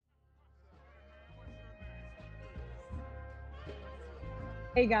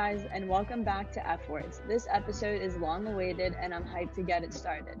Hey guys, and welcome back to F Words. This episode is long awaited and I'm hyped to get it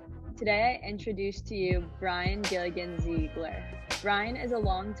started. Today I introduce to you Brian Gilligan Ziegler. Brian is a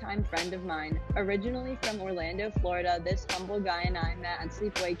longtime friend of mine. Originally from Orlando, Florida, this humble guy and I met at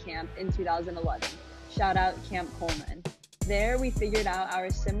sleepaway camp in 2011. Shout out Camp Coleman. There we figured out our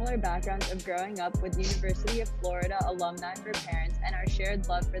similar backgrounds of growing up with University of Florida alumni for parents and our shared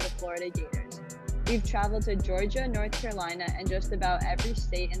love for the Florida Gators. We've traveled to Georgia, North Carolina, and just about every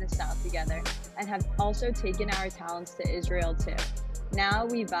state in the South together, and have also taken our talents to Israel too. Now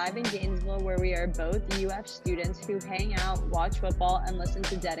we vibe in Gainesville, where we are both UF students who hang out, watch football, and listen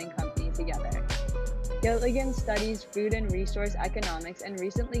to Dead and Company together. Gilligan studies food and resource economics and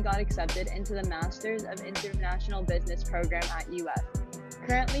recently got accepted into the Masters of International Business program at UF.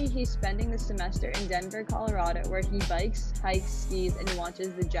 Currently, he's spending the semester in Denver, Colorado, where he bikes, hikes, skis, and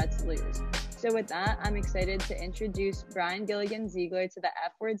watches the Jets lose. So with that, I'm excited to introduce Brian Gilligan Ziegler to the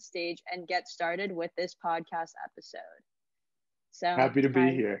F Word stage and get started with this podcast episode. So, Happy to be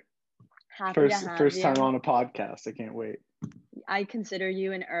hi, here. happy to First have first time you. on a podcast. I can't wait. I consider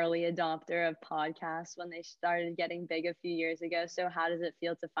you an early adopter of podcasts when they started getting big a few years ago. So, how does it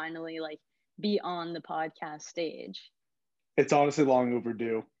feel to finally be on the podcast stage? It's honestly long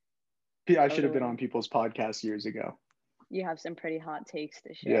overdue. I should have been Totally. on people's podcasts years ago. You have some pretty hot takes to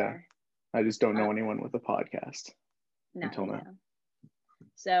Yeah. share. I just don't know Um, anyone with a podcast Now until you now. do.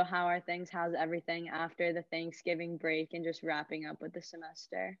 So, how are things? How's everything after the Thanksgiving break and just wrapping up with the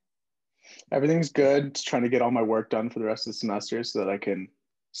semester? Everything's good. Just trying to get all my work done for the rest of the semester so that I can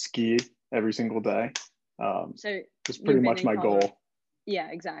ski every single day. So, That's pretty you've been much in my Colorado. goal. Yeah,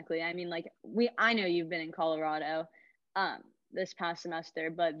 exactly. I mean, I know you've been in Colorado this past semester,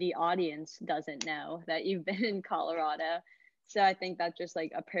 but the audience doesn't know that you've been in Colorado. So I think that's just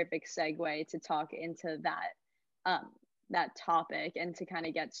like a perfect segue to talk into um that topic and to kind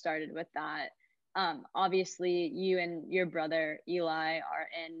of get started with that. Obviously you and your brother Eli are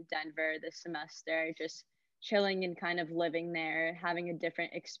in Denver this semester, just chilling and kind of living there, having a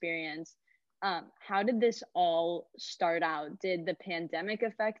different experience. How did this all start out? Did the pandemic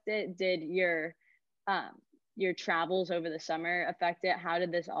affect it? Did um, your travels over the summer affect it? How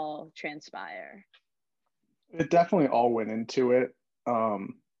did this all transpire? It definitely all went into it.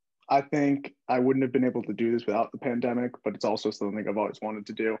 Um, I think I wouldn't have been able to do this without the pandemic, but it's also something I've always wanted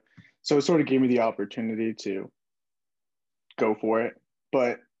to do. So it sort of gave me the opportunity to go for it.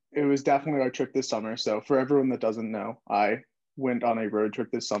 But it was definitely our trip this summer. So for everyone that doesn't know, I went on a road trip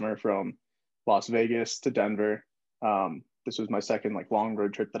this summer from Las Vegas to Denver. This was my second long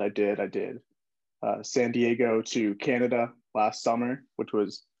road trip that I did. I did San Diego to Canada last summer, which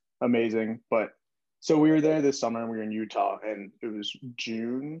was amazing. But so we were there this summer and we were in Utah and it was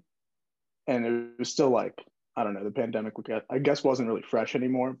June and it was still I don't know, the pandemic I guess wasn't really fresh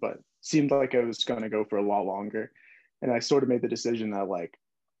anymore, but seemed like it was going to go for a lot longer. And I sort of made the decision that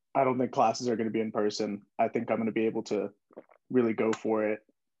I don't think classes are going to be in person. I think I'm going to be able to really go for it.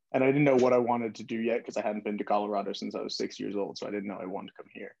 And I didn't know what I wanted to do yet because I hadn't been to Colorado since I was 6 years old. So I didn't know I wanted to come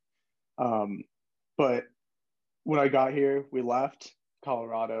here. But when I got here, we left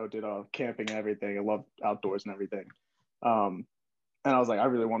Colorado, did camping and everything. I love outdoors and everything. Um, and I was like, I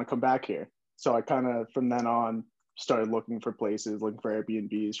really want to come back here. So I kind of, from then on, started looking for places, looking for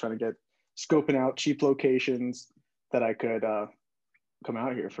Airbnbs, trying to get scoping out cheap locations that I could come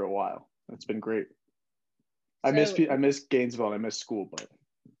out here for a while. It's been great. So I miss Gainesville and I miss school, but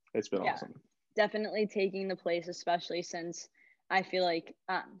it's been yeah, awesome. definitely taking the place, especially since I feel like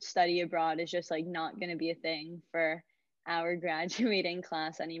study abroad is just like not going to be a thing for our graduating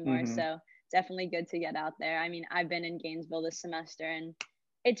class anymore. Mm-hmm. So definitely good to get out there. I mean, I've been in Gainesville this semester and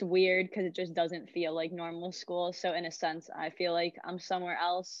it's weird because it just doesn't feel like normal school. So in a sense, I feel like I'm somewhere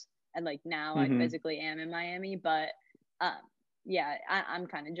else, and like now I Mm-hmm. physically am in Miami, but um, yeah, I'm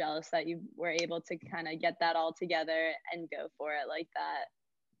kind of jealous that you were able to kind of get that all together and go for it like that.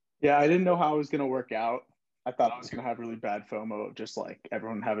 Yeah, I didn't know how it was going to work out. I thought I was going to have really bad FOMO of just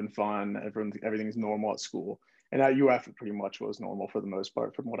everyone having fun, everything's normal at school. And at UF, it pretty much was normal for the most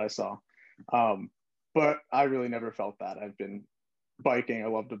part from what I saw. Um, but I really never felt that. I've been biking. I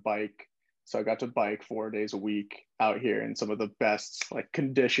love to bike. So I got to bike 4 days a week out here in some of the best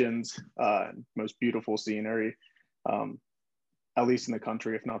conditions, most beautiful scenery, um, at least in the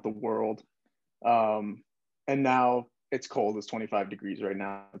country, if not the world. Um, and now it's cold. It's 25 degrees right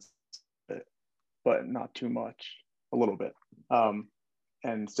now. But not too much, a little bit. Um,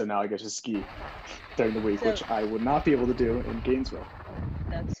 and so now I get to ski during the week, So which I would not be able to do in Gainesville.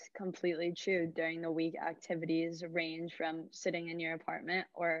 that's completely true. During the week, activities range from sitting in your apartment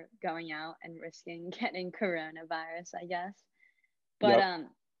or going out and risking getting coronavirus, I guess. But Yep.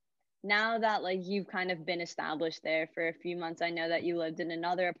 now that like you've kind of been established there for a few months, I know that you lived in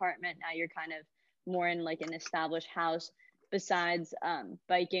another apartment. Now you're kind of more in like an established house. Besides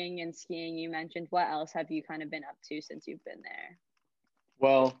biking and skiing, you mentioned, what else have you kind of been up to since you've been there?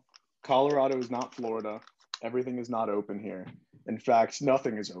 Well, Colorado is not Florida. Everything is not open here. In fact,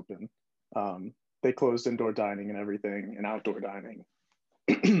 nothing is open. They closed indoor dining and everything and outdoor dining.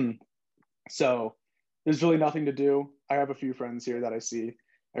 So there's really nothing to do. I have a few friends here that I see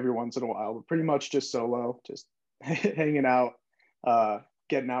every once in a while, but pretty much just solo, just hanging out,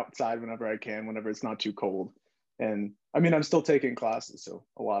 getting outside whenever I can, whenever it's not too cold. And I mean, I'm still taking classes, so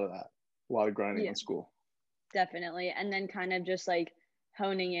a lot of that, a lot of grinding Yeah, on school. definitely. And then kind of just like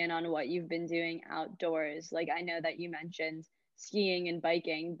honing in on what you've been doing outdoors. Like I know that you mentioned skiing and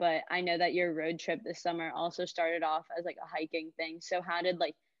biking, but I know that your road trip this summer also started off as like a hiking thing. So how did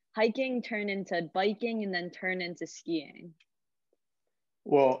like hiking turn into biking and then turn into skiing?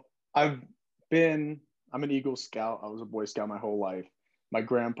 Well, I've been, I'm an Eagle Scout. I was a Boy Scout my whole life. My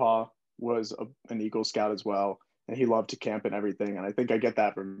grandpa was an Eagle Scout as well, and he loved to camp and everything. And I think I get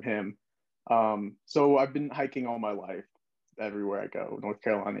that from him. So I've been hiking all my life, everywhere I go: North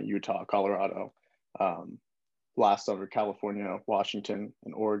Carolina, Utah, Colorado, um, last summer, California, Washington,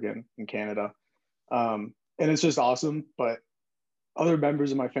 and Oregon, and Canada. And it's just awesome. But other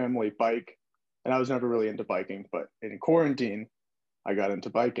members of my family bike, and I was never really into biking. But in quarantine, I got into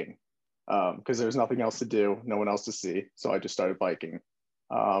biking because there was nothing else to do, no one else to see. So I just started biking.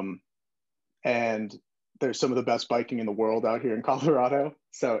 Um, and there's some of the best biking in the world out here in Colorado.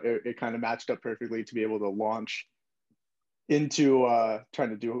 So it kind of matched up perfectly to be able to launch into trying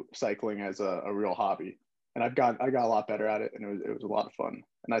to do cycling as a real hobby. And I got a lot better at it, and it was a lot of fun.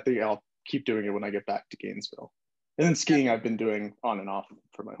 And I think I'll keep doing it when I get back to Gainesville. And then skiing I've been Definitely. doing on and off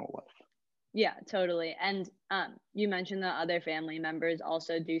for my whole life. Yeah, totally. And you mentioned that other family members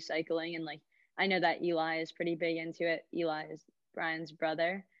also do cycling, and like I know that Eli is pretty big into it. Eli is Brian's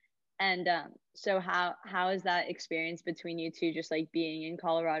brother. And so how is that experience between you two, just like being in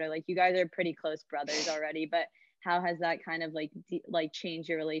Colorado? Like you guys are pretty close brothers already, but how has that kind of like like changed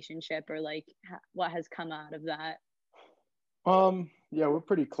your relationship, or like what has come out of that? Yeah, we're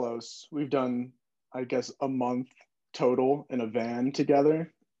pretty close. We've done, I guess, a month total in a van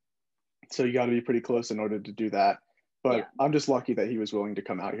together. So you got to be pretty close in order to do that. But Yeah, I'm just lucky that he was willing to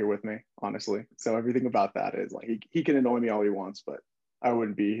come out here with me, honestly. So everything about that is like he can annoy me all he wants, but I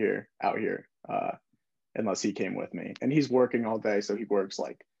wouldn't be here out here unless he came with me. And he's working all day, so he works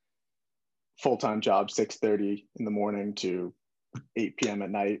like full time job, 6:30 in the morning to 8 p.m.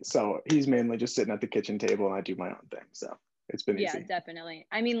 at night. So he's mainly just sitting at the kitchen table, and I do my own thing. So it's been yeah, easy. definitely.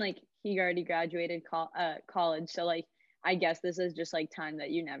 I mean, like he already graduated college, so like I guess this is just like time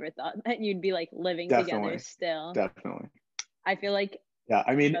that you never thought that you'd be like living together Definitely, still. definitely. I feel like Yeah,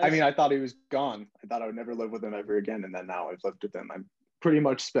 most, I thought he was gone. I thought I would never live with him ever again, and then now I've lived with him. I've pretty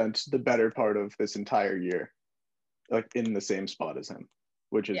much spent the better part of this entire year like in the same spot as him,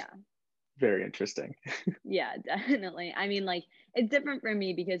 which is yeah, very interesting. yeah, definitely. I mean, like it's different for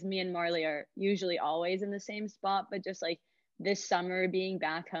me because me and Marley are usually always in the same spot, but just like this summer being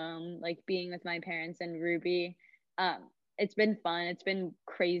back home, like being with my parents and Ruby, it's been fun. It's been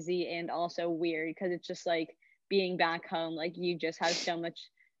crazy and also weird because it's just like being back home, like you just have so much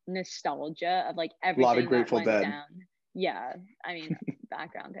nostalgia of like A lot of everything that Grateful went Dead. down. Yeah, I mean,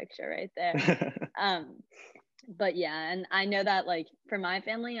 background picture right there. Um, but yeah, and I know that like for my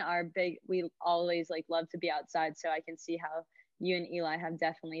family, our big we always like love to be outside, so I can see how you and Eli have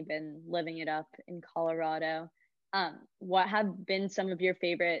definitely been living it up in Colorado. What have been some of your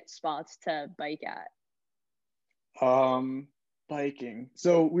favorite spots to bike at? um, Biking.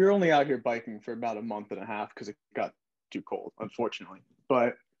 So we were only out here biking for about a month and a half because it got too cold, unfortunately.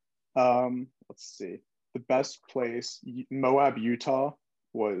 But let's see. The best place, Moab, Utah,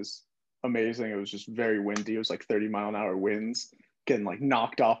 was amazing. It was just very windy. It was like 30-mile-an-hour winds, getting like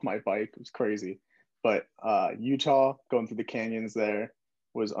knocked off my bike. It was crazy. But Utah, going through the canyons there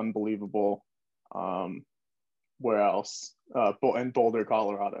was unbelievable. Um, where else? And Boulder,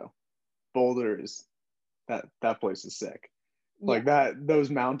 Colorado. Boulder is that place is sick. Like Yeah, that, those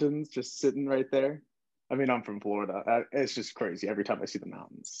mountains just sitting right there. I mean, I'm from Florida. It's just crazy every time I see the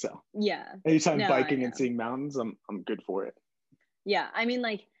mountains. So yeah. anytime No, I biking and know. seeing mountains, I'm good for it. Yeah, I mean,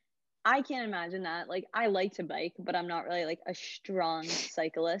 like I can't imagine that. Like I like to bike, but I'm not really like a strong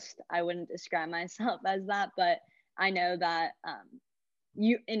cyclist. I wouldn't describe myself as that, but I know that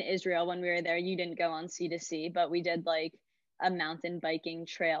you in Israel when we were there, you didn't go on C2C, but we did like a mountain biking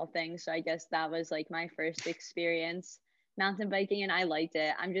trail thing. So I guess that was like my first experience. mountain biking and I liked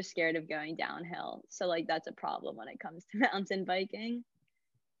it. I'm just scared of going downhill. So like that's a problem when it comes to mountain biking.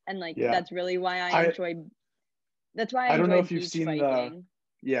 And like Yeah. that's really why I that's why I I don't know enjoy if you've beach seen the biking.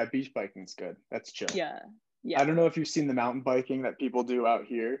 yeah, beach biking's good. That's chill. Yeah. I Yeah. don't know if you've seen the mountain biking that people do out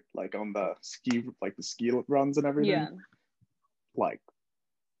here, like on the ski runs and everything. Yeah. Like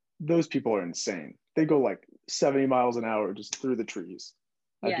those people are insane. They go like 70 miles an hour just through the trees.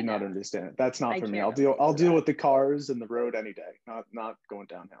 I Yeah, do not no. understand it. That's not I for me. can't relate I'll to deal that. with the cars and the road any day. Not going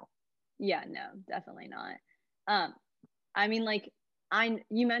downhill. Yeah, no, definitely not. Um, I mean, like,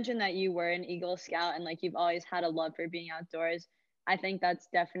 you mentioned that you were an Eagle Scout and like you've always had a love for being outdoors. I think that's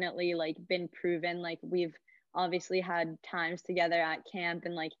definitely like been proven. Like we've obviously had times together at camp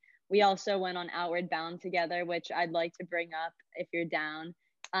and like we also went on Outward Bound together, which I'd like to bring up if you're down.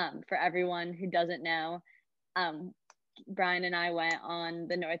 For everyone who doesn't know, um, Brian and I went on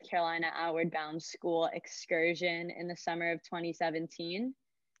the North Carolina Outward Bound School excursion in the summer of 2017.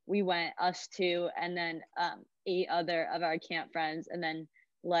 We went, us two, and then 8 other of our camp friends, and then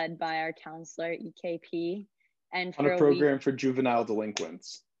led by our counselor, EKP. And On for a a week, program for juvenile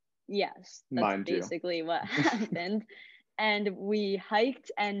delinquents, yes, that's mind you. basically what happened. And we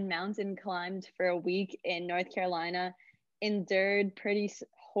hiked and mountain climbed for a week in North Carolina, endured pretty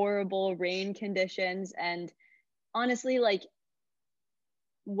horrible rain conditions, and honestly, like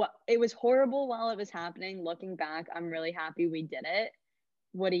what it was horrible while it was happening. Looking back, I'm really happy we did it.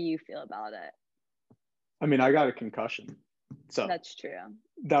 What do you feel about it? I mean, I got a concussion, so That's true.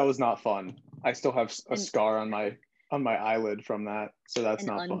 that was not fun. I still have a An scar on my eyelid from that, so that's an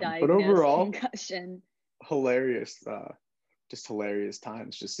not fun. But undiagnosed overall, concussion. hilarious, just hilarious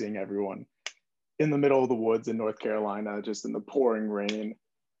times. Just seeing everyone in the middle of the woods in North Carolina, just in the pouring rain,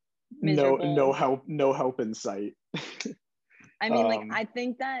 Miserable. no help in sight. I mean, like um, I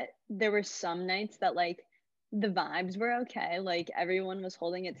think that there were some nights that like the vibes were okay, like everyone was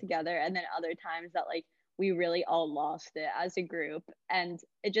holding it together, and then other times that like we really all lost it as a group. And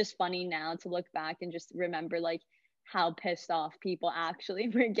it's just funny now to look back and just remember like how pissed off people actually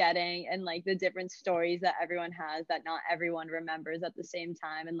were getting and like the different stories that everyone has that not everyone remembers at the same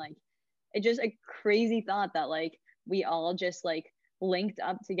time. And like it's just a crazy thought that like we all just like linked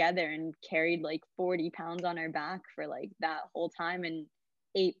up together and carried like 40 pounds on our back for like that whole time and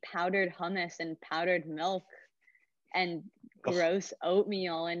ate powdered hummus and powdered milk and ugh, gross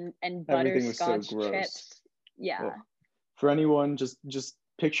oatmeal and everything was so butterscotch gross. chips. Yeah. Ugh. For anyone, just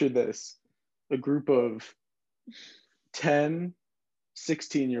picture this: a group of 10,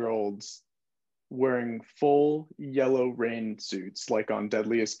 16-year olds wearing full yellow rain suits, like on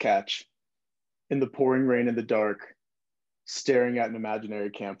Deadliest Catch, in the pouring rain in the dark, staring at an imaginary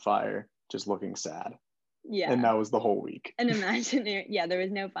campfire, just looking sad. And Yeah. that was the whole week. An imaginary, yeah, there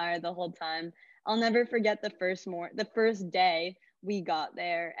was no fire the whole time. I'll never forget the first day we got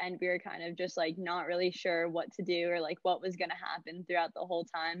there and we were kind of just like not really sure what to do or like what was going to happen throughout the whole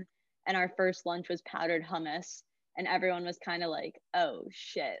time. And our first lunch was powdered hummus and everyone was kind of like, oh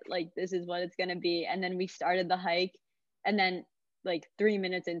shit, like this is what it's going to be. And then we started the hike and then like 3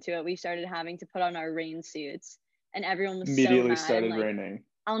 minutes into it we started having to put on our rain suits and everyone was so Immediately mad. And started like raining.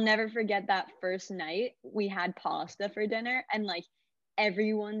 I'll never forget that first night we had pasta for dinner and like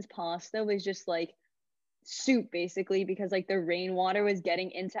everyone's pasta was just like soup basically because like the rainwater was getting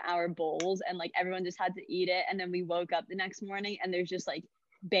into our bowls and like everyone just had to eat it and then we woke up the next morning and there's just like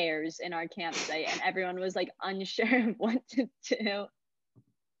bears in our campsite and everyone was like unsure of what to do.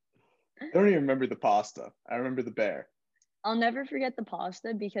 I don't even remember the pasta. I remember the bear. I'll never forget the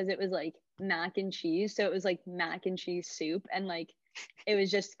pasta because it was like mac and cheese, so it was like mac and cheese soup and like it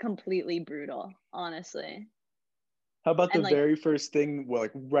was just completely brutal, honestly. How about the And like very first thing? Well,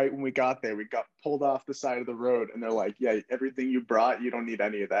 like right when we got there, we got pulled off the side of the road, and they're like, "Yeah, everything you brought, you don't need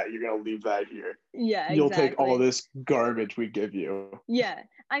any of that. You're gonna leave that here. yeah, You'll take all exactly. this garbage we give you, Yeah.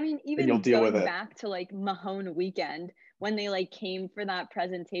 I mean, and you'll even deal with going it." back to like Mahone weekend when they like came for that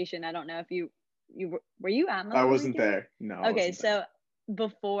presentation. I don't know if were you at I Mahone wasn't weekend? there. No, I Okay, wasn't there. so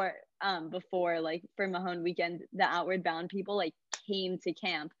before like for Mahone weekend, the Outward Bound people like came to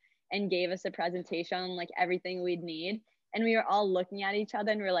camp and gave us a presentation on like everything we'd need. And we were all looking at each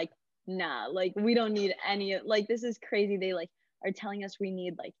other and we're like, nah, like we don't need any like this is crazy. They like are telling us we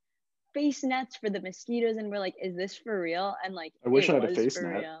need like face nets for the mosquitoes and we're like, is this for real? And like I wish it I had a was face for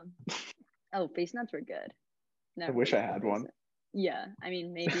net. real. Oh, face nets were good. I Never wish I forget the had face one. net. Yeah, I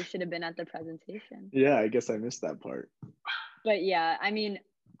mean maybe you should have been at the presentation. Yeah, I guess I missed that part. But yeah, I mean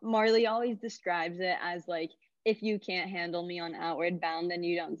Marley always describes it as like if you can't handle me on Outward Bound, then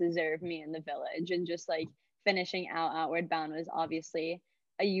you don't deserve me in the village. And just like finishing out Outward Bound was obviously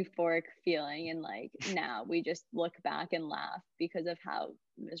a euphoric feeling, and like now we just look back and laugh because of how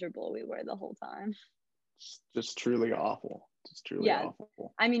miserable we were the whole time. Just truly awful. Just truly Yeah.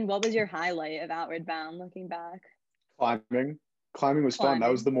 awful. I mean, what was your highlight of Outward Bound looking back? Climbing was fun.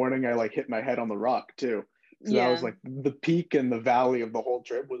 That was the morning I like hit my head on the rock too. So that was Yeah. like the peak and the valley of the whole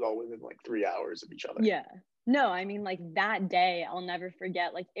trip was all within like 3 hours of each other. Yeah. No, I mean, like that day, I'll never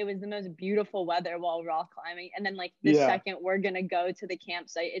forget. Like, it was the most beautiful weather while rock climbing. And then, like, the Yeah. second we're going to go to the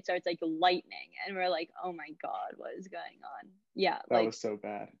campsite, it starts like lightning. And we're like, oh my God, what is going on? Yeah. That like, was so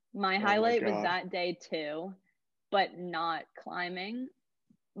bad. my Oh my highlight was God. that day too, but not climbing.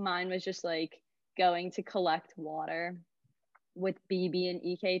 Mine was just like going to collect water with BB and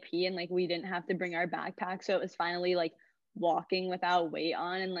EKP, and like we didn't have to bring our backpack, so it was finally like walking without weight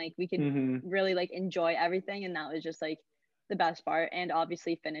on, and like we could Mhm. really like enjoy everything, and that was just like the best part. And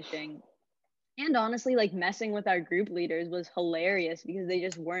obviously finishing, and honestly like messing with our group leaders was hilarious because they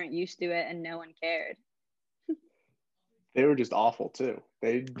just weren't used to it and no one cared. They were just awful too.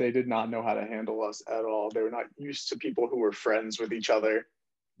 They did not know how to handle us at all. They were not used to people who were friends with each other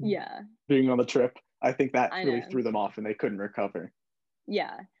Yeah, being on the trip. I think that I really know. threw them off and they couldn't recover.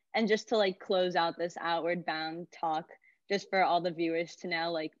 Yeah. And just to like close out this Outward Bound talk, just for all the viewers to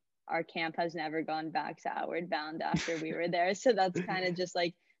know, like our camp has never gone back to Outward Bound after we were there. So that's kind of just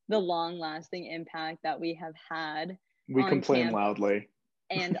like the long lasting impact that we have had We on complain camp loudly.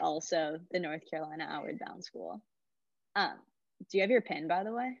 and also the North Carolina Outward Bound School. Um, do you have your pin, by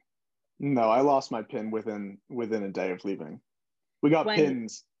the way? No, I lost my pin within a day of leaving. We got When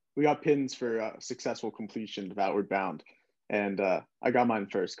pins. We got pins for successful completion of Outward Bound, and I got mine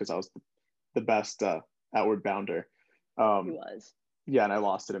first because I was the best Outward Bounder. he was. Yeah, and I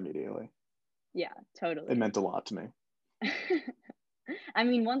lost it immediately. Yeah, totally. It meant a lot to me. I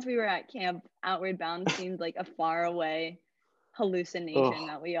mean, once we were at camp, Outward Bound seemed like a far away hallucination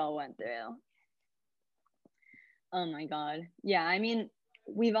that we all went through. Oh my God. Yeah, I mean,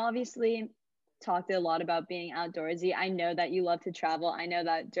 we've obviously talked a lot about being outdoorsy. I know that you love to travel. I know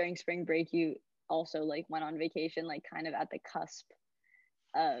that during spring break you also like went on vacation, like kind of at the cusp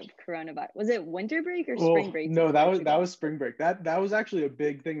of coronavirus. Was it winter break or spring Oh break to no, that Portugal? was spring break. That was actually a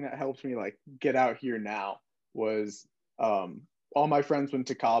big thing that helped me like get out here now was all my friends went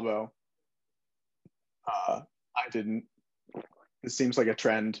to Cabo. I didn't. It seems like a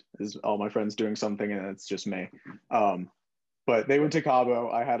trend is all my friends doing something and it's just me. But they went to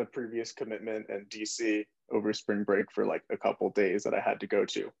Cabo. I had a previous commitment in DC over spring break for like a couple days that I had to go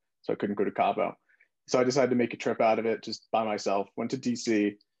to, so I couldn't go to Cabo. So I decided to make a trip out of it just by myself. Went to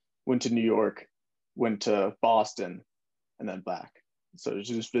DC, went to New York, went to Boston, and then back. So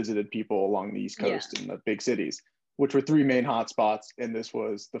just visited people along the East Coast in the big cities, which were three main hotspots. And this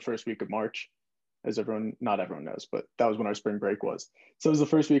was the first week of March, as not everyone knows, but that was when our spring break was. So it was the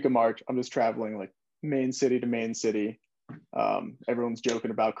first week of March. I'm just traveling like main city to main city. Everyone's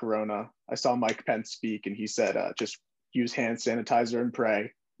joking about Corona. I saw Mike Pence speak and he said, just use hand sanitizer and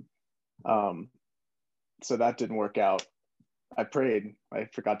pray. So that didn't work out. I prayed. I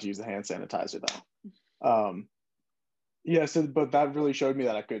forgot to use the hand sanitizer though. Yeah, so but that really showed me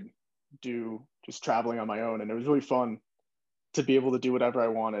that I could do just traveling on my own, and it was really fun to be able to do whatever I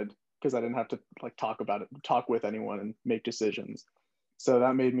wanted because I didn't have to like talk with anyone and make decisions. So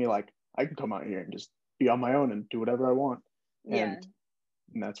that made me like I can come out here and just be on my own and do whatever I want. Yeah.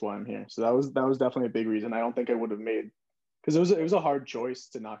 And that's why I'm here. So that was definitely a big reason. I don't think I would have made because it was a hard choice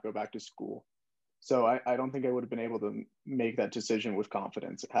to not go back to school. So I don't think I would have been able to make that decision with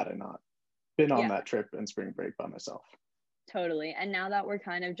confidence had I not been on Yeah. that trip and spring break by myself. Totally. And now that we're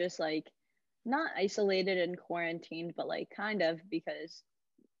kind of just like not isolated and quarantined, but like kind of because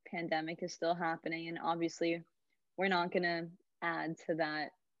pandemic is still happening, and obviously we're not going to add to that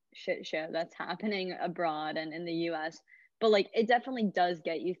shit show that's happening abroad and in the US. But like it definitely does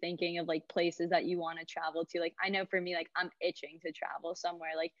get you thinking of like places that you want to travel to. Like I know for me, like I'm itching to travel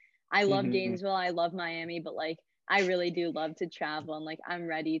somewhere. Like I love Mm-hmm. Gainesville, I love Miami, but like I really do love to travel, and like I'm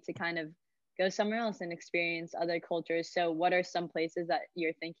ready to kind of go somewhere else and experience other cultures. So what are some places that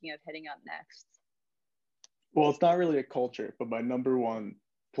you're thinking of hitting up next? Well, it's not really a culture, but my number one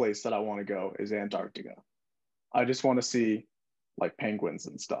place that I want to go is Antarctica. I just want to see like penguins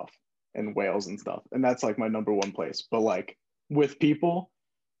and stuff and whales and stuff. And that's like my number one place. But like with people,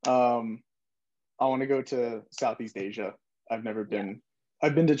 I want to go to Southeast Asia. I've never been,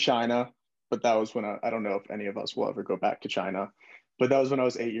 I've been to China, but that was when I don't know if any of us will ever go back to China, but that was when I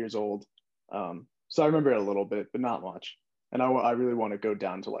was 8 years old. So I remember it a little bit, but not much. And I really want to go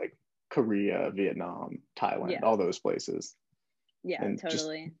down to like Korea, Vietnam, Thailand, all those places. Yeah, And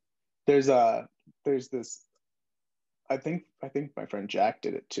totally. Just there's this I think my friend Jack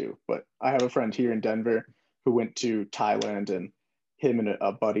did it too. But I have a friend here in Denver who went to Thailand, and him and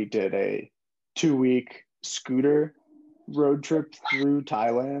a buddy did a 2 week scooter road trip through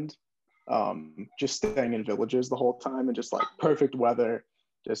Thailand. Just staying in villages the whole time and just like perfect weather,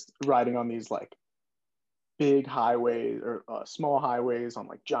 just riding on these like big highways or small highways on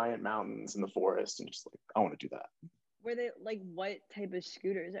like giant mountains in the forest, and just like I want to do that. Were they like what type of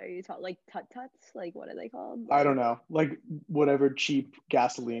scooters are you talking? Like tut-tuts? Like what are they called? I don't Like know, like whatever cheap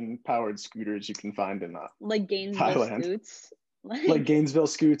gasoline powered scooters you can find in Gainesville Thailand, Scoots? like Like Gainesville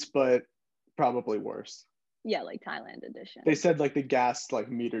Scoots, but probably worse. yeah, like Thailand They edition. said like the gas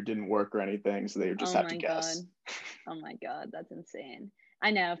like meter didn't work or anything, so they would just Oh have to my God. guess. Oh my God, that's insane. I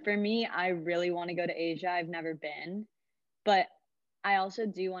know. For me, I really want to go to Asia. I've never been, but I also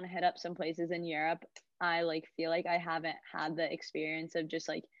do want to hit up some places in Europe. I like feel like I haven't had the experience of just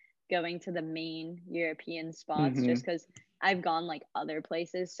like going to the main European spots Hmm. just because I've gone like other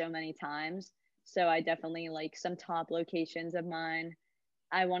places so many times. So I definitely like some top locations of mine.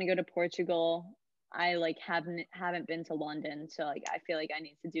 I want to go to Portugal. I like haven't been to London, so like I feel like I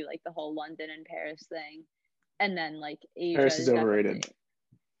need to do like the whole London and Paris thing. And then like Asia Paris is is overrated. definitely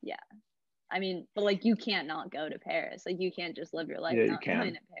yeah. I mean, but like you can't not go to Paris. Like you can't just live your life Yeah, you not going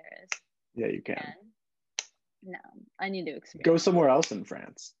can. to Paris. Yeah, you You can. can. No, I need to Go experience somewhere it. else in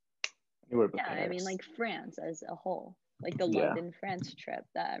France. Anywhere but Yeah, I mean Paris. like France as a whole, like the Yeah. London France trip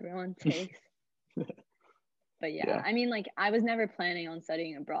that everyone takes. But yeah, Yeah. I mean like I was never planning on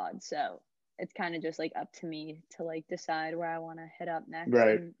studying abroad, so it's kind of just like up to me to like decide where I want to hit up next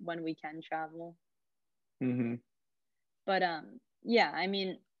Right. and when we can travel. Hmm. But yeah, I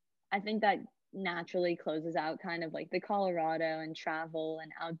mean, I think that naturally closes out kind of like the Colorado and travel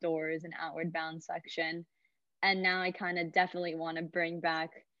and outdoors and outward bound section. And now I kind of definitely want to bring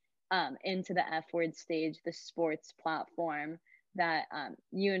back into the F word stage the sports platform that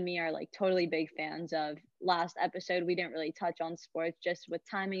you and me are like totally big fans of. Last episode, we didn't really touch on sports just with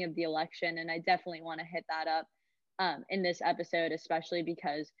timing of the election. And I definitely want to hit that up in this episode, especially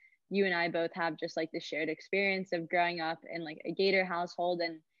because you and I both have just like the shared experience of growing up in like a Gator household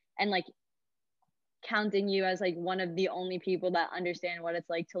and like counting you as like one of the only people that understand what it's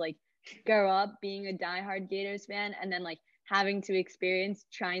like to like grow up being a diehard Gators fan and then like having to experience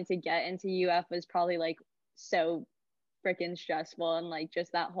trying to get into UF was probably like so freaking stressful and like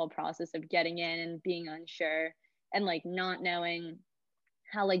just that whole process of getting in and being unsure and like not knowing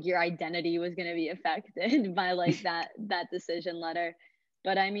how like your identity was going to be affected by like that decision letter.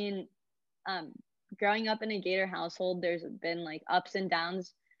 But I mean, um growing up in a Gator household, there's been like ups and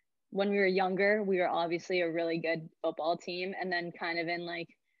downs. When we were younger, we were obviously a really good football team. And then kind of in like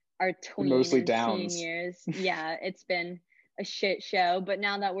our tween Mostly and teen downs. years, yeah, it's been a shit show. But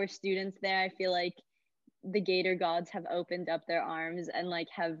now that we're students there, I feel like the Gator gods have opened up their arms and like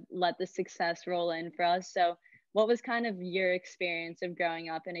have let the success roll in for us. So what was kind of your experience of growing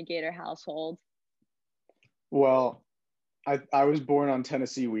up in a Gator household? Well, I was born on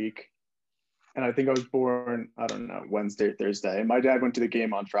Tennessee week, and I think I was born, I don't know, Wednesday or Thursday. And my dad went to the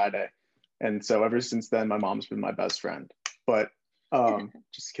game on Friday. And so ever since then, my mom's been my best friend. But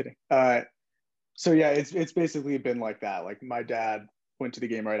just kidding. So yeah, it's basically been like that. Like my dad went to the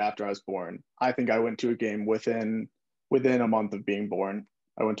game right after I was born. I think I went to a game within a month of being born.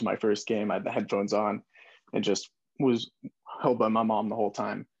 I went to my first game. I had the headphones on and just was held by my mom the whole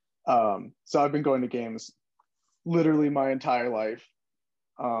time. So I've been going to games literally my entire life.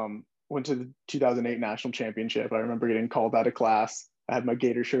 Went to the 2008 national championship. I remember getting called out of class. I had my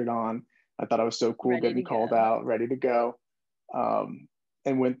Gator shirt on. I thought I was so cool Ready to getting called go. out, ready to go.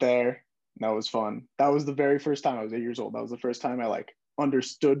 And went there. That was fun. That was the very first time I was 8 years old. That was the first time I like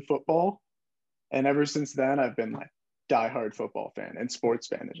understood football. And ever since then, I've been like diehard football fan and sports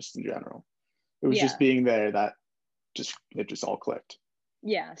fan just in general. It was just Yeah. being there that it just all clicked.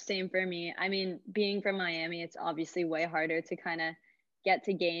 Yeah, same for me. I mean, being from Miami, it's obviously way harder to kind of get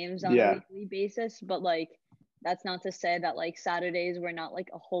to games on a Yeah. weekly basis, but like that's not to say that like Saturdays were not like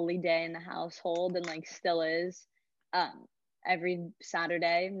a holy day in the household and like still is. Um every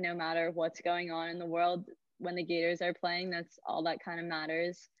Saturday, no matter what's going on in the world when the Gators are playing, that's all that kind of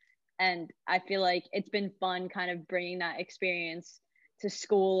matters. And I feel like it's been fun kind of bringing that experience to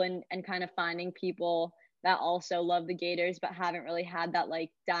school and kind of finding people that also love the Gators but haven't really had that like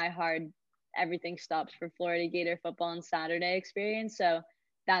diehard everything stops for Florida Gator football on Saturday experience. So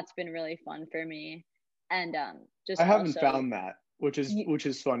that's been really fun for me. And just I haven't also found that, you, which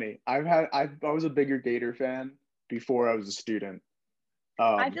is funny. I was a bigger Gator fan before I was a student.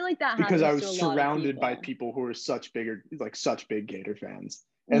 I feel like that Because I happens was to a lot of surrounded by people. people who were such big Gator fans.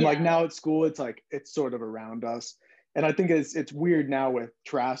 And like Yeah. now at school, it's like it's sort of around us. And I think it's weird now with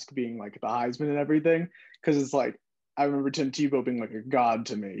Trask being like the Heisman and everything, because it's like I remember Tim Tebow being like a god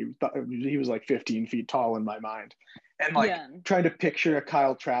to me. He was like 15 feet tall in my mind, and like Yeah. trying to picture a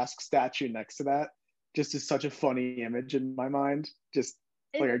Kyle Trask statue next to that just is such a funny image in my mind. Just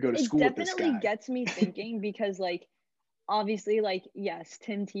like I go to school with this It definitely guy. gets me thinking because like obviously like yes,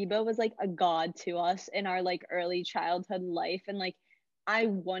 Tim Tebow was like a god to us in our like early childhood life, and like I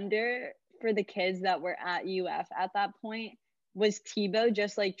wonder for the kids that were at UF at that point, was Tebow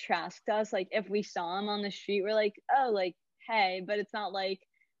just like Trask to us? Like if we saw him on the street, we're like, oh, like hey, but it's not like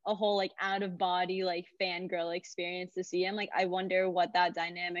a whole like out of body like fangirl experience to see him. Like I wonder what that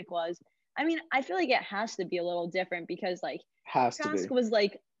dynamic was. I mean, I feel like it has to be a little different because like Has to Trask be. was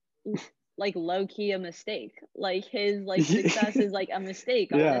like low key a mistake. Like his like success is like a mistake,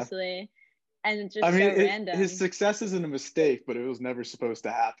 Yeah. honestly. And it's I just mean, so random. his success isn't a mistake, but it was never supposed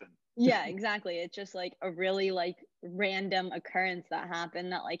to happen. Yeah, exactly. It's just like a really like random occurrence that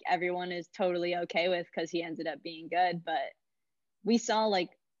happened that like everyone is totally okay with because he ended up being good. But we saw like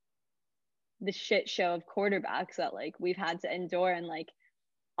the shit show of quarterbacks that like we've had to endure, and like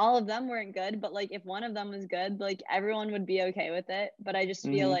all of them weren't good, but like if one of them was good, like everyone would be okay with it. But I just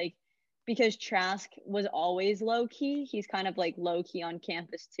feel like because Trask was always low key, he's kind of like low key on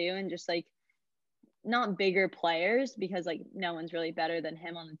campus too, and just like not bigger players because like no one's really better than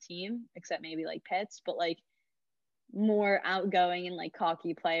him on the team except maybe like Pitts, but like more outgoing and like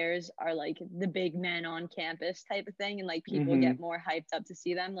cocky players are like the big men on campus type of thing, and like people Mm-hmm. get more hyped up to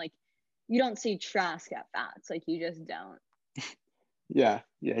see them. Like you don't see Trask at Fats, like you just don't. Yeah,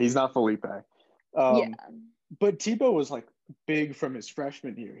 he's not Felipe. Yeah, But Tebow was like big from his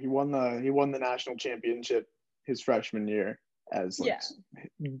freshman year. He won the national championship his freshman year as like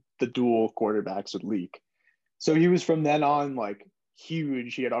the dual quarterbacks would leak. So he was from then on like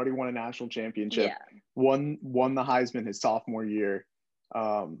huge. He had already won a national championship, won the Heisman his sophomore year,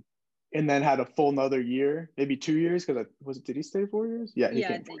 and then had a full another year, maybe 2 years because did he stay 4 years? Yeah, he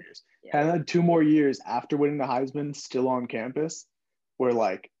came 4 years. Yeah. And had 2 more years after winning the Heisman, still on campus. Where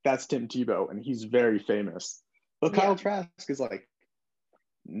like that's Tim Tebow and he's very famous, but Kyle Trask is like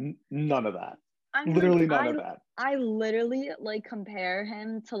none of that. Literally none of that. I literally like compare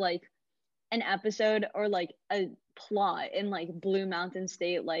him to like an episode or like a plot in like Blue Mountain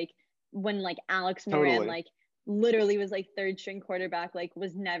State, like when like Alex Moran like literally was like third string quarterback, like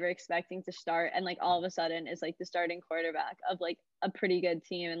was never expecting to start, and like all of a sudden is like the starting quarterback of like a pretty good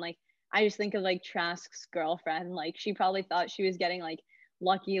team. And like I just think of like Trask's girlfriend, like she probably thought she was getting like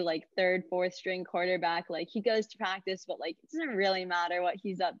lucky like third, fourth string quarterback. Like he goes to practice, but like it doesn't really matter what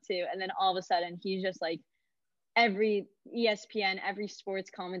he's up to. And then all of a sudden he's just like every ESPN, every sports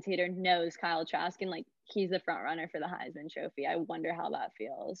commentator knows Kyle Trask, and like he's the front runner for the Heisman Trophy. I wonder how that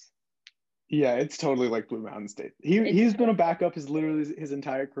feels. Yeah, it's totally like Blue Mountain State. He's been a backup his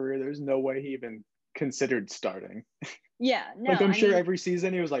entire career. There's no way he even considered starting. Yeah, no. Like I'm sure every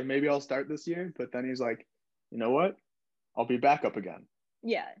season he was like, maybe I'll start this year, but then he's like, you know what? I'll be backup again.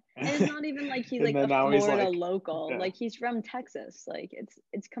 Yeah, and it's not even like he's like a Florida local. Yeah. Like he's from Texas. Like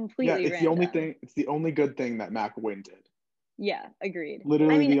it's completely it's random. the only thing. It's the only good thing that Mac Wynn did. Yeah, agreed.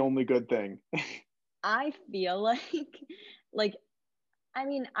 Literally the only good thing. I feel like, I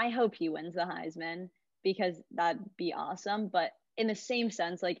mean, I hope he wins the Heisman because that'd be awesome. But in the same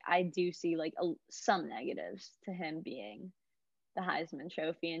sense, like I do see like some negatives to him being the Heisman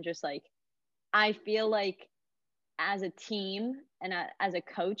Trophy, and just like I feel like as a team and as a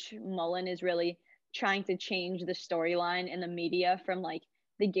coach, Mullen is really trying to change the storyline in the media from like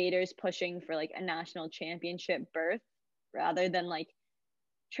the Gators pushing for like a national championship berth rather than like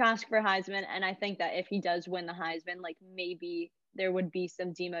Trask for Heisman. And I think that if he does win the Heisman, like maybe there would be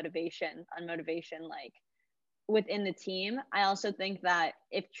some unmotivation, like within the team. I also think that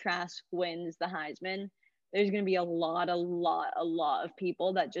if Trask wins the Heisman, there's going to be a lot of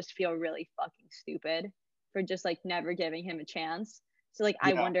people that just feel really fucking stupid for just like never giving him a chance. So like,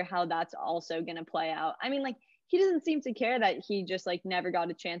 I wonder how that's also going to play out. I mean, like he doesn't seem to care that he just like never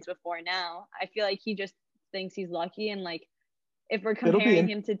got a chance before now. I feel like he just thinks he's lucky. And like, if we're comparing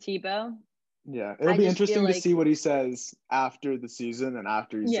him to Tebow. Yeah, it'll be interesting to see what he says after the season and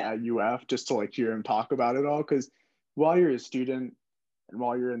after he's at UF, just to like hear him talk about it all. Because while you're a student and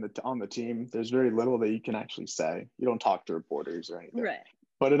while you're on the team, there's very little that you can actually say. You don't talk to reporters or anything. Right.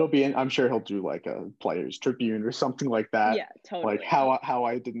 But I'm sure he'll do like a Players Tribune or something like that. Yeah, totally. Like how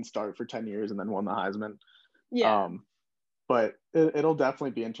I didn't start for 10 years and then won the Heisman. Yeah. But it'll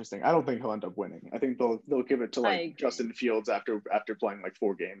definitely be interesting. I don't think he'll end up winning. I think they'll give it to like Justin Fields after playing like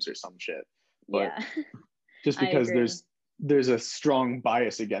 4 games or some shit. But just because there's a strong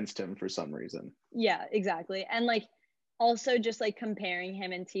bias against him for some reason. Yeah, exactly. And like also just like comparing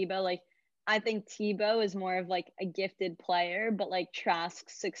him and Tebow, like I think Tebow is more of like a gifted player, but like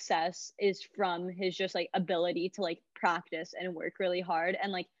Trask's success is from his just like ability to like practice and work really hard.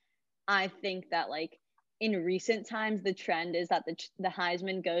 And like I think that like in recent times the trend is that the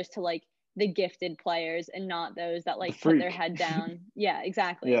Heisman goes to like the gifted players and not those that The like put their freak. head down. Yeah,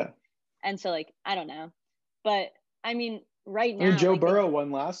 exactly. Yeah. And so like I don't know. But I mean right I mean, now Joe like Burrow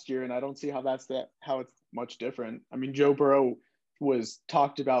won last year, and I don't see how it's much different. I mean, Joe Burrow was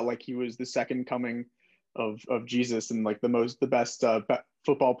talked about like he was the second coming of Jesus and like the best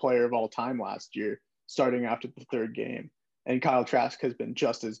football player of all time last year, starting after the third game. And Kyle Trask has been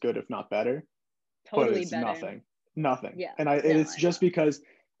just as good, if not better, but totally it's better. nothing. Yeah. And No, it's I just know. because,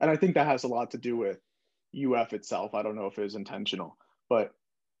 and I think that has a lot to do with UF itself. I don't know if it was intentional, but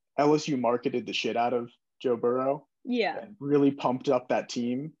LSU marketed the shit out of Joe Burrow Yeah. and really pumped up that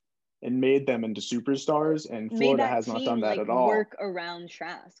team and made them into superstars. And Made Florida that has not team done that like at all. work around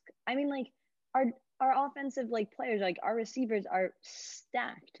Trask. I mean, like our our offensive like players, like our receivers are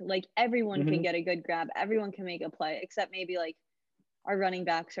stacked. Like everyone can Mm-hmm. get a good grab, everyone can make a play, except maybe like our running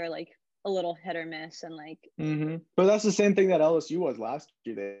backs are like a little hit or miss, and like Mm-hmm. But that's the same thing that LSU was last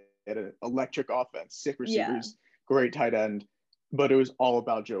year. They had an electric offense, sick yeah, receivers, great tight end, but it was all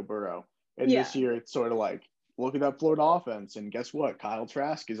about Joe Burrow. And yeah, this year, it's sort of like, look at that Florida offense, and guess what? Kyle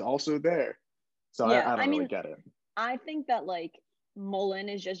Trask is also there. So yeah. I I don't really mean, get it. I think that like Mullen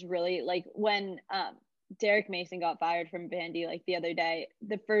is just really like when Derek Mason got fired from Vandy like the other day,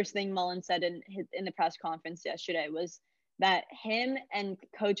 the first thing Mullen said in the press conference yesterday was that him and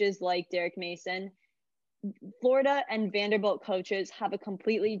coaches like Derek Mason, Florida and Vanderbilt coaches have a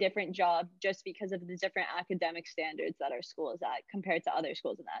completely different job just because of the different academic standards that our school is at compared to other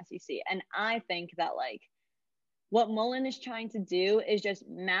schools in the SEC. And I think that like what Mullen is trying to do is just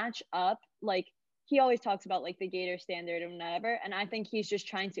match up like he always talks about like the Gator standard and whatever. And I think he's just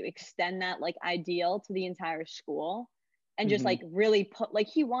trying to extend that like ideal to the entire school and just Mm-hmm. like really put like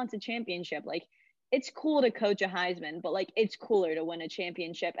he wants a championship. Like it's cool to coach a Heisman, but like it's cooler to win a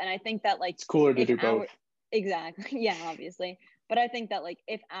championship. And I think that like It's cooler to if do both. our exactly, yeah, obviously. But I think that like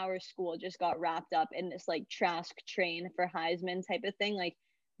if our school just got wrapped up in this like Trask train for Heisman type of thing, like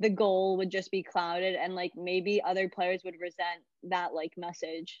the goal would just be clouded and like maybe other players would resent that like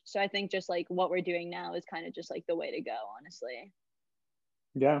message. So I think just like what we're doing now is kind of just like the way to go, honestly.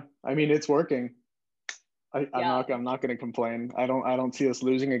 Yeah, I mean it's working. Yeah. I'm not going to complain. I don't see us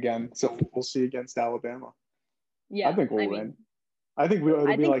losing again. So we'll see against Alabama. I Yeah. think I we'll mean, win. I think it'll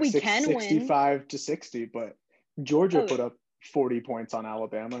I be think like we can win. 65 to 60, but Georgia Oh, put up 40 points on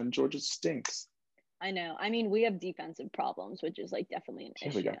Alabama, and Georgia stinks. I know. I mean, we have defensive problems, which is like definitely an Yeah,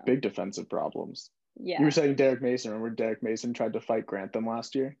 we issue. got big defensive problems. You were Yeah. saying Derek Mason. Remember Derek Mason tried to fight Grantham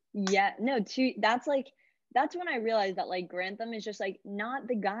last year? Yeah. No, that's like that's when I realized that like Grantham is just like not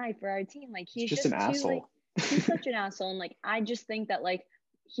the guy for our team. Like He's he's just an just too like asshole. he's such an asshole. And like I just think that like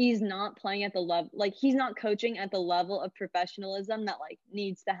he's not playing at the level like he's not coaching at the level of professionalism that like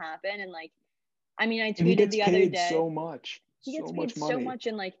needs to happen. And like I mean I And he tweeted gets the other paid day, he so gets much paid so money. much,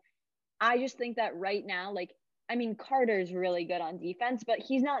 and like I just think that right now, like I mean Carter's really good on defense, but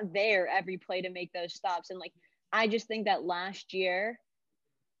he's not there every play to make those stops. And like I just think that last year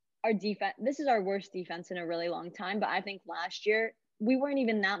our defense, this is our worst defense in a really long time, but I think last year we weren't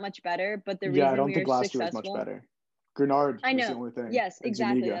even that much better. But the Yeah, I reason don't we were think last year was much successful, better. Grenard I was the know, only thing, yes, and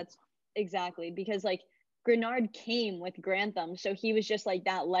exactly. Zuniga. That's exactly because like Grenard came with Grantham. So he was just like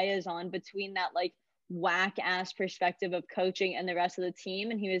that liaison between that like whack ass perspective of coaching and the rest of the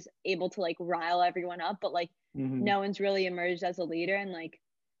team. And he was able to like rile everyone up, but like Mm-hmm. no one's really emerged as a leader. And like,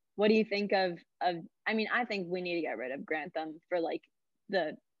 what do you think of, I mean, I think we need to get rid of Grantham for like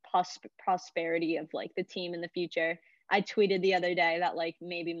the prosperity of like the team in the future. I tweeted the other day that like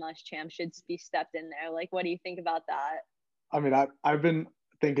maybe Muschamp should be stepped in there. Like, what do you think about that? I mean, I've been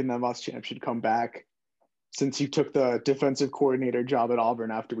thinking that Muschamp should come back since he took the defensive coordinator job at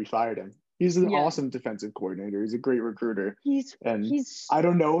Auburn after we fired him. He's an Yeah, awesome defensive coordinator. He's a great recruiter. he's And he's I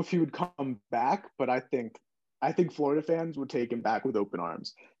don't know if he would come back, but I think Florida fans would take him back with open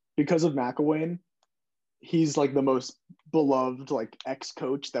arms. Because of McElwain, he's like the most beloved like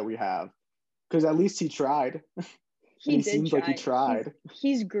ex-coach that we have. Because at least he tried. And he he did seems like he try. tried.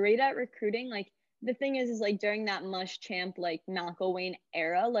 He's great at recruiting. Like the thing is like during that Muschamp like McElwain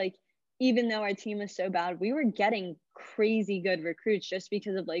era, like even though our team was so bad, we were getting crazy good recruits just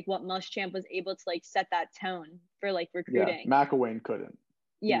because of like what Muschamp was able to like set that tone for like Yeah, recruiting. McElwain couldn't.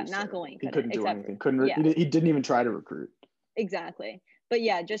 He Yeah, was terrible. McElwain He couldn't, couldn't do except for anything. Couldn't. yeah, He didn't even try to recruit. exactly. But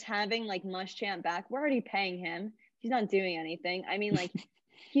yeah, just having like Muschamp back, we're already paying him. He's not doing anything. I mean, like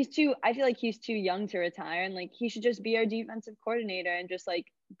I feel like he's too young to retire, and like he should just be our defensive coordinator and just like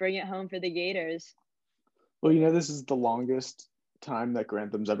bring it home for the Gators. Well, this is the longest time that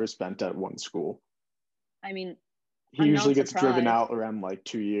Grantham's ever spent at one school. I mean, He I'm usually not gets driven surprised. out around like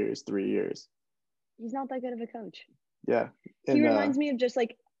 2 years, 3 years. He's not that good of a coach. Yeah. He reminds me of just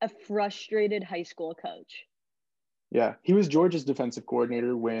like a frustrated high school coach. Yeah, he was Georgia's defensive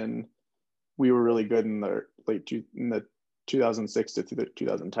coordinator when we were really good in the 2006 to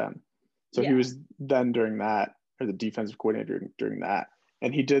 2010. So he was then during that, or the defensive coordinator during that,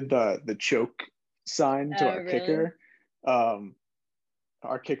 and he did the choke sign to our kicker.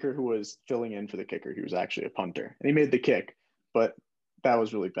 Our kicker, who was filling in for the kicker, he was actually a punter, and he made the kick, but that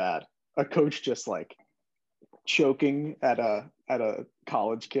was really bad. A coach just like choking at a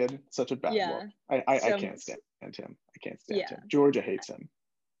college kid, such a bad look. I can't stand him. I can't stand him. Georgia hates him.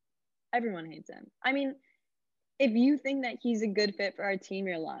 Everyone hates him. I mean, if you think that he's a good fit for our team,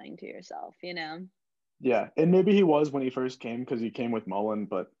 you're lying to yourself, Yeah, and maybe he was when he first came because he came with Mullen,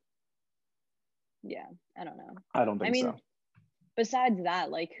 but yeah, I don't know. I don't think so. Besides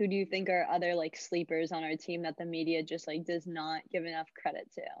that, like, who do you think are other like sleepers on our team that the media just like does not give enough credit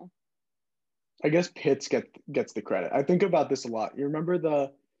to? I guess Pitts gets the credit. I think about this a lot. You remember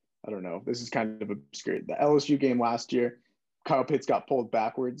I don't know, this is kind of obscure. The LSU game last year, Kyle Pitts got pulled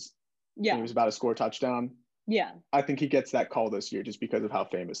backwards. Yeah. And he was about to score a touchdown. Yeah. I think he gets that call this year just because of how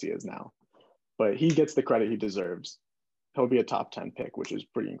famous he is now. But he gets the credit he deserves. He'll be a top 10 pick, which is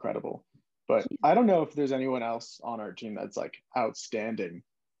pretty incredible. But I don't know if there's anyone else on our team that's like outstanding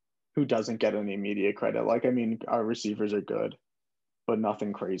who doesn't get any media credit. Like, I mean, our receivers are good, but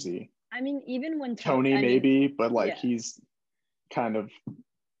nothing crazy. I mean, even when Tony maybe, but like he's kind of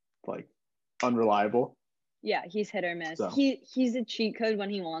like unreliable. Yeah, he's hit or miss. So. He's a cheat code when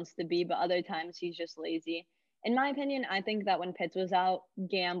he wants to be, but other times he's just lazy. In my opinion, I think that when Pitts was out,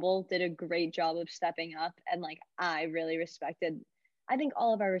 Gamble did a great job of stepping up, and like I really respected. I think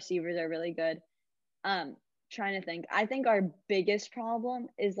all of our receivers are really good. Trying to think. I think our biggest problem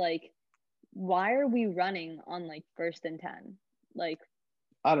is like, why are we running on like 1st and 10? Like,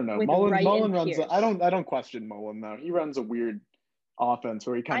 I don't know. Mullen runs. I don't question Mullen though. He runs a weird offense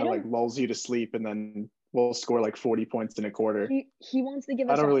where he kind of like lulls you to sleep and then we'll score like 40 points in a quarter. He wants to give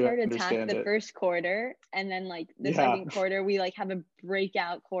us a heart attack the first quarter, and then like the second quarter we like have a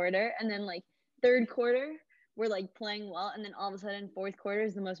breakout quarter, and then like third quarter we're like playing well, and then all of a sudden fourth quarter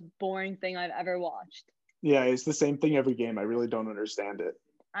is the most boring thing I've ever watched. Yeah, it's the same thing every game. I really don't understand it.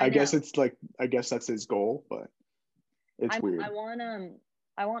 I guess it's like that's his goal, but it's weird.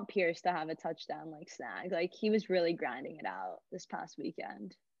 I want Pierce to have a touchdown like snag. Like he was really grinding it out this past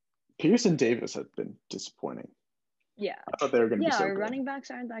weekend. Pierce and Davis have been disappointing. Yeah. I thought they were going to be so good. Yeah, our running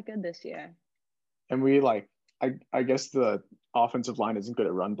backs aren't that good this year. And we I guess the offensive line isn't good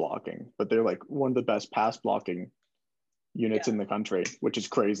at run blocking, but they're like one of the best pass blocking units in the country, which is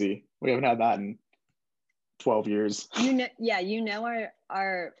crazy. We haven't had that in 12 years.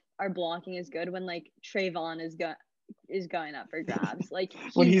 Our blocking is good when like Trayvon is going up for grabs. Like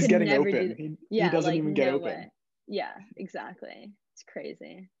when he's getting open, he doesn't even get open. Way. Yeah, exactly. It's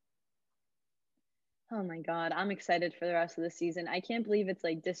crazy. Oh my God, I'm excited for the rest of the season. I can't believe it's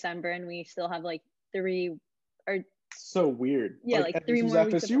like December and we still have like 3 or so weird. Yeah, like 3 more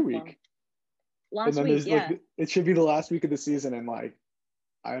weeks FSU week. Last week, like it should be the last week of the season, and like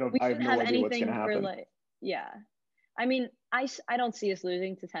I have no idea what's gonna happen. I mean, I don't see us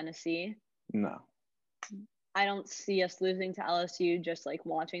losing to Tennessee. No. I don't see us losing to LSU just like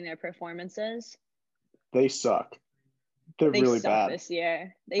watching their performances. They suck. They really bad this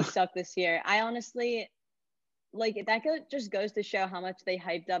year. They suck this year. I honestly like that just goes to show how much they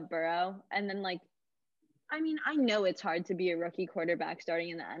hyped up Burrow. And then like, I mean, I know it's hard to be a rookie quarterback starting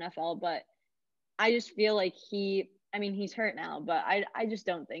in the NFL, but I just feel like he's hurt now, but I just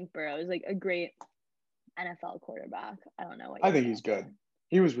don't think Burrow is like a great NFL quarterback. I don't know. I think he's good.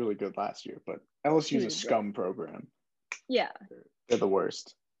 He was really good last year, but LSU's a scum program. Yeah. They're the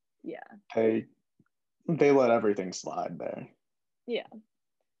worst. Yeah. They let everything slide there. Yeah.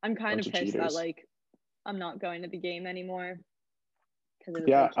 I'm kind of pissed that like I'm not going to the game anymore.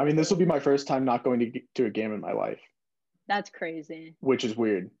 Yeah, I mean, this will be my first time not going to a game in my life. That's crazy. Which is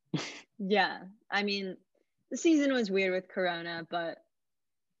weird. Yeah. I mean, the season was weird with Corona, but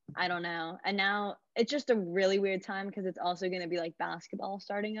I don't know. And now it's just a really weird time because it's also going to be like basketball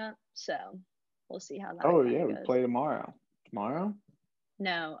starting up. So we'll see how that goes. We play tomorrow. Tomorrow?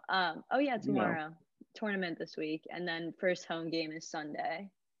 No. Tomorrow. No. Tournament this week. And then first home game is Sunday.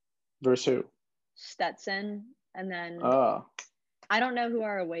 Versus who? Stetson. And then I don't know who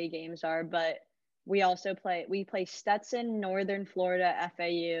our away games are, but we also play Stetson, Northern Florida,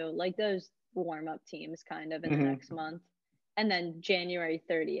 FAU, like those warm-up teams kind of in the next month. And then December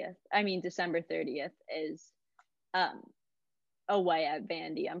 30th is away at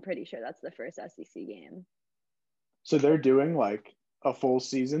Vandy. I'm pretty sure that's the first SEC game. So they're doing like a full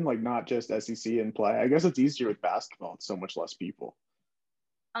season, like not just SEC in play. I guess it's easier with basketball. It's so much less people.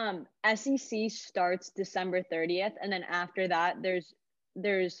 SEC starts December 30th, and then after that,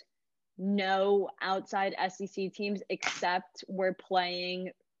 there's no outside SEC teams except we're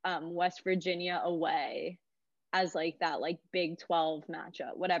playing West Virginia away as like that like Big 12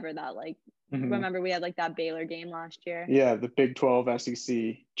 matchup, whatever that like. Remember we had like that Baylor game last year? Yeah, the Big 12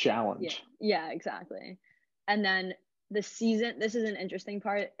 SEC challenge. Yeah, exactly. And then the season, this is an interesting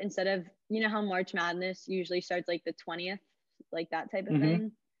part. Instead of, you know how March Madness usually starts like the 20th, like that type of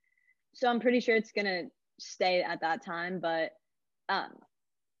thing. So I'm pretty sure it's gonna stay at that time, but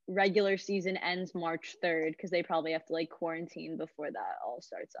regular season ends March 3rd because they probably have to like quarantine before that all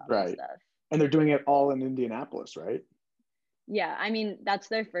starts up and stuff. And they're doing it all in Indianapolis, right? Yeah, I mean that's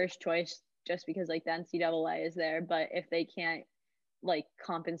their first choice just because like the NCAA is there, but if they can't like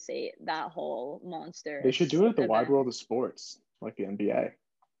compensate that whole monster, they should do it at the Wide World of Sports, like the NBA.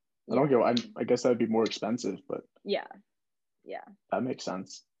 I guess that'd be more expensive, but yeah, that makes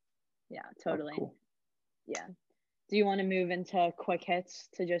sense. Yeah, totally. Cool. Yeah. Do you want to move into quick hits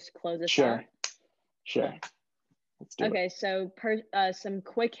to just close us out? Sure. Okay. Let's do it. So some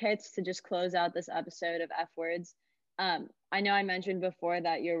quick hits to just close out this episode of F Words. I know I mentioned before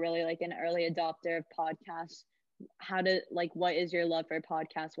that you're really like an early adopter of podcasts. What is your love for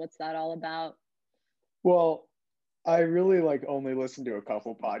podcasts? What's that all about? Well, I really like only listen to a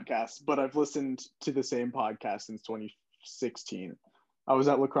couple podcasts, but I've listened to the same podcast since 2016. I was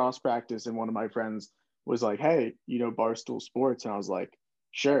at lacrosse practice and one of my friends was like, hey, you know Barstool Sports? And I was like,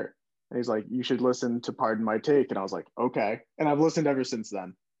 sure. And he's like, you should listen to Pardon My Take. And I was like, okay. And I've listened ever since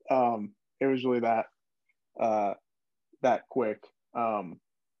then. It was really that quick.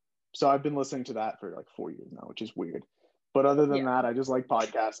 So I've been listening to that for like 4 years now, which is weird. But other than that, I just like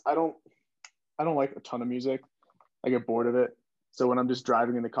podcasts. I don't like a ton of music. I get bored of it. So when I'm just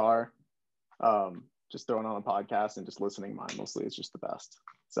driving in the car, just throwing on a podcast and just listening mindlessly, it's just the best.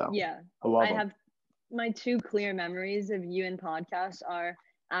 So yeah, I have my two clear memories of you and podcasts are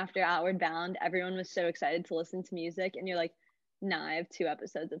after Outward Bound, everyone was so excited to listen to music, and you're like, nah, I have 2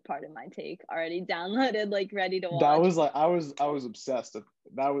 episodes of Pardon My Take already downloaded, like ready to watch. That was like I was obsessed.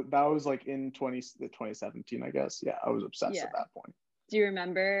 That was like in 2017, I guess. Yeah, I was obsessed at that point. Do you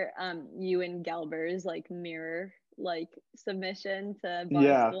remember you and Gelber's like mirror like submission to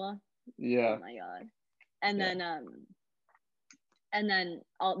Barstool? Yeah. Oh my god. And then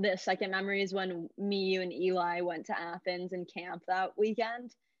the second memory is when me, you, and Eli went to Athens and camp that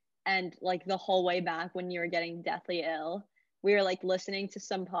weekend, and like the whole way back when you were getting deathly ill, we were like listening to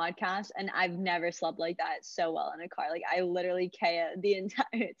some podcast, and I've never slept like that so well in a car. Like I literally KO'd the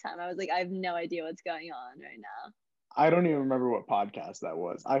entire time. I was like, I have no idea what's going on right now. I don't even remember what podcast that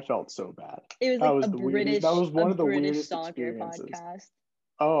was. I felt so bad. It was like that was one of the weirdest soccer experiences. Podcast.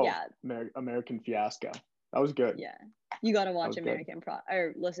 Oh yeah, American Fiasco. That was good. Yeah, you got to watch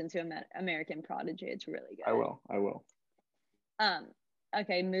or listen to American Prodigy. It's really good. I will.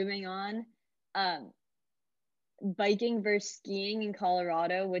 Okay, moving on. Biking versus skiing in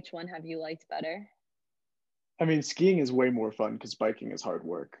Colorado. Which one have you liked better? I mean, skiing is way more fun because biking is hard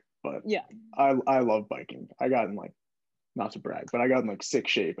work. But yeah, I love biking. I got in like, not to brag, but I got in like sick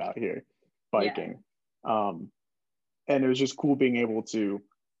shape out here biking. Yeah. And it was just cool being able to,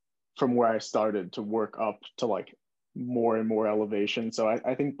 from where I started, to work up to like more and more elevation. So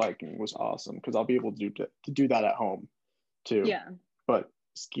I think biking was awesome because I'll be able to do that at home too. Yeah. But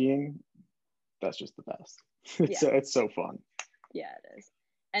skiing, that's just the best. It's so fun. Yeah, it is.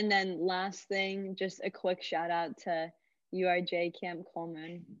 And then last thing, just a quick shout out to URJ Camp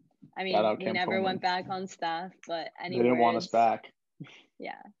Coleman. I mean, we never went back on staff, but they didn't want us back.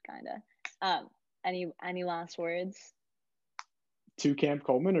 Yeah, kind of. Any last words? To Camp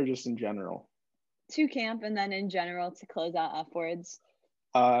Coleman or just in general? To camp and then in general to close out F Words.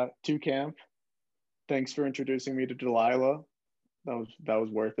 To Camp, thanks for introducing me to Delilah. That was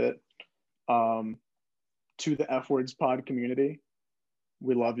worth it. To the F Words pod community,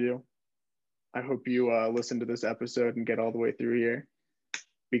 we love you. I hope you listen to this episode and get all the way through here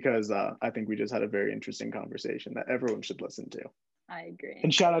because I think we just had a very interesting conversation that everyone should listen to. I agree.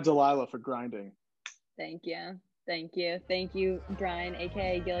 And shout out Delilah for grinding. Thank you, Brian,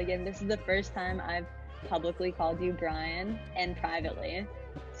 aka Gilligan. This is the first time I've publicly called you Brian and privately,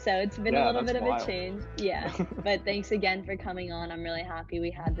 so it's been a little bit of a change. Yeah. But thanks again for coming on. I'm really happy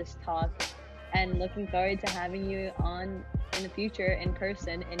we had this talk. and looking forward to having you on in the future in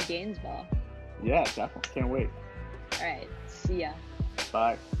person in Gainesville. Yeah, definitely. Can't wait. All right. See ya.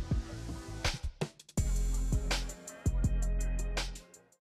 Bye.